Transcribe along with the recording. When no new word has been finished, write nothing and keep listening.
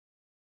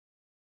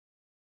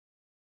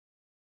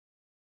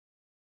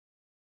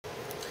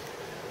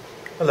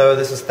Hello,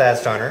 this is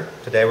Starner.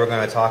 Today we're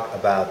going to talk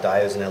about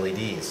diodes and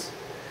LEDs.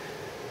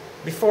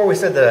 Before we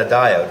said that a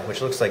diode,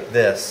 which looks like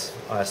this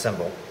on a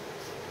symbol,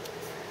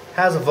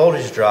 has a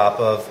voltage drop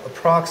of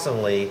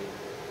approximately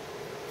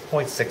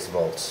 0.6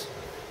 volts,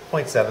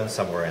 0.7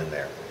 somewhere in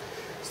there.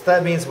 So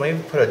that means when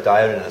you put a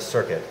diode in a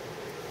circuit,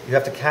 you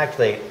have to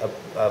calculate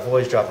a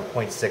voltage drop of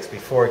 0.6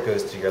 before it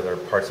goes to the other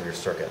parts of your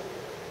circuit.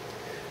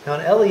 Now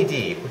an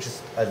LED, which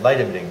is a light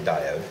emitting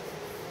diode,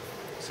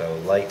 so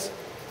light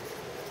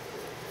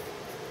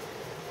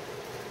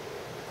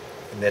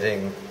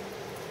emitting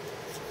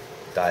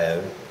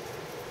diode,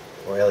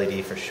 or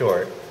LED for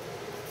short,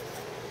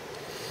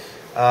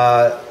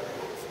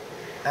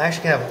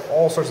 actually can have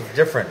all sorts of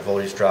different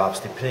voltage drops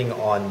depending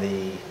on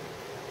the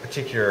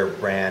particular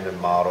brand and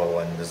model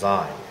and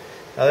design.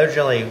 Now they're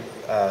generally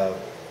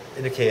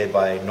indicated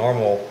by a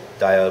normal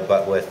diode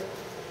but with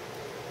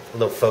a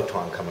little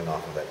photon coming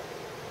off of it.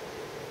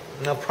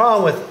 Now the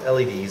problem with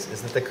LEDs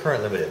is that they're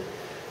current limited.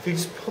 If you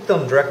just hook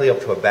them directly up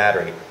to a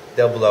battery,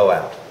 they'll blow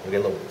out. You'll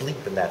get a little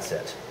bleep and that's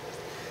it.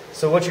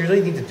 So what you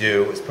really need to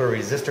do is put a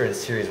resistor in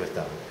series with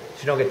them so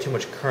you don't get too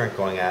much current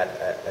going at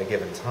a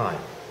given time.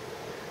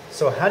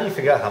 So how do you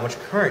figure out how much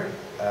current,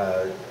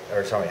 how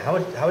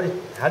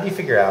do you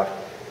figure out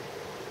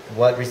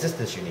what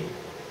resistance you need?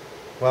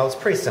 Well, it's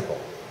pretty simple.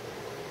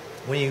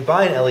 When you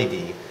buy an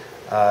LED,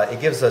 it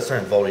gives a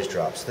certain voltage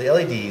drop. So the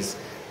LEDs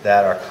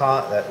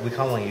that we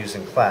commonly use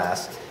in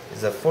class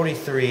is a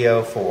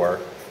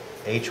 4304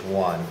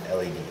 H1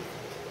 LED.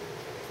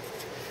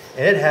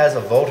 And it has a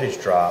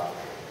voltage drop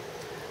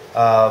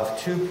of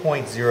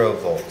 2.0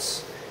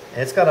 volts.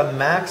 And it's got a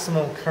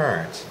maximum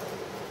current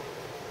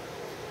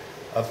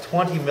of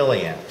 20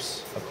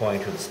 milliamps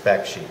according to the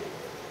spec sheet.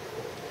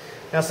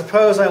 Now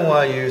suppose I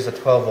want to use a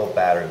 12 volt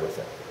battery with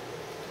it.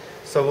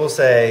 So we'll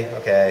say,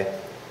 okay,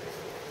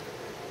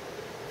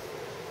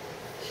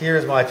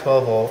 here's my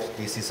 12 volt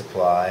DC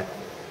supply.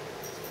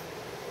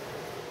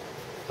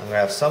 I'm going to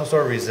have some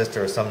sort of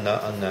resistor or some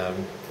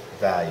unknown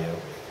value,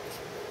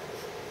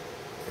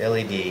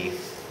 LED,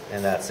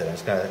 and that's it. I'm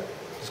just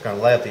going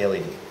to light up the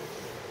LED.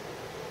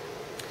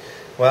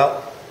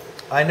 Well,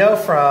 I know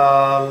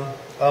from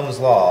Ohm's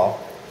law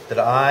that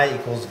I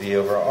equals V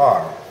over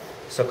R.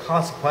 So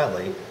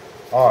consequently,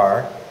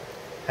 R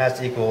has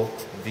to equal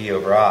V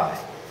over I.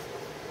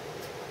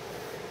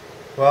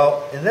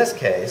 Well, in this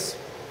case,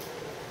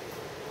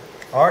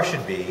 R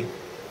should be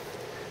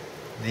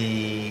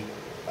the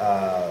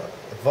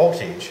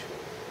voltage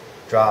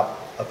drop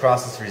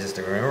across this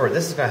resistor. Remember,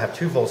 this is going to have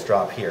 2 volts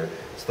drop here,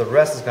 so the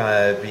rest is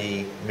going to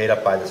be made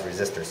up by this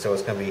resistor. So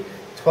it's going to be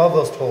 12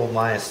 volts total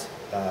minus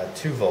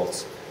 2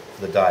 volts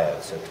for the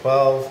diode. So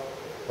 12,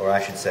 or I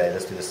should say,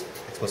 let's do this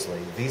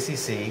explicitly,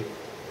 VCC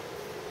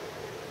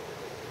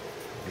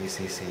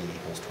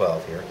equals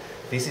 12 here.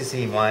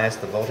 VCC minus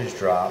the voltage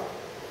drop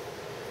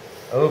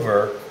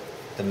over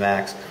the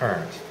max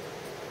current,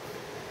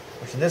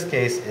 which in this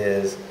case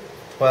is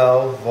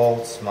 12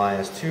 volts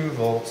minus 2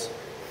 volts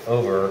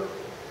over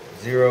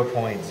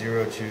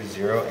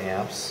 0.020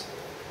 amps,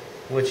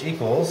 which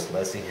equals,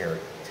 let's see here,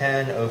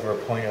 10 over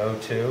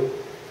 0.02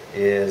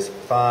 is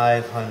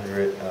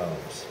 500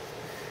 ohms.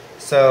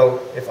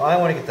 So if I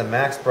want to get the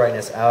max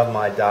brightness out of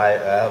my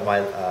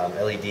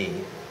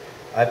LED,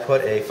 I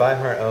put a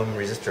 500 ohm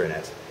resistor in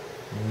it,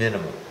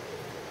 minimum.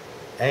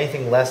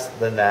 Anything less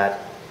than that,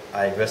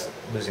 I risk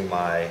losing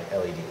my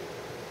LED.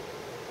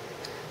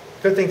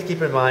 Good thing to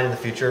keep in mind in the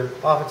future.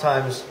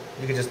 Oftentimes,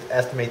 you can just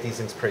estimate these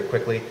things pretty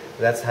quickly, but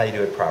that's how you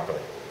do it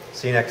properly.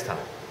 See you next time.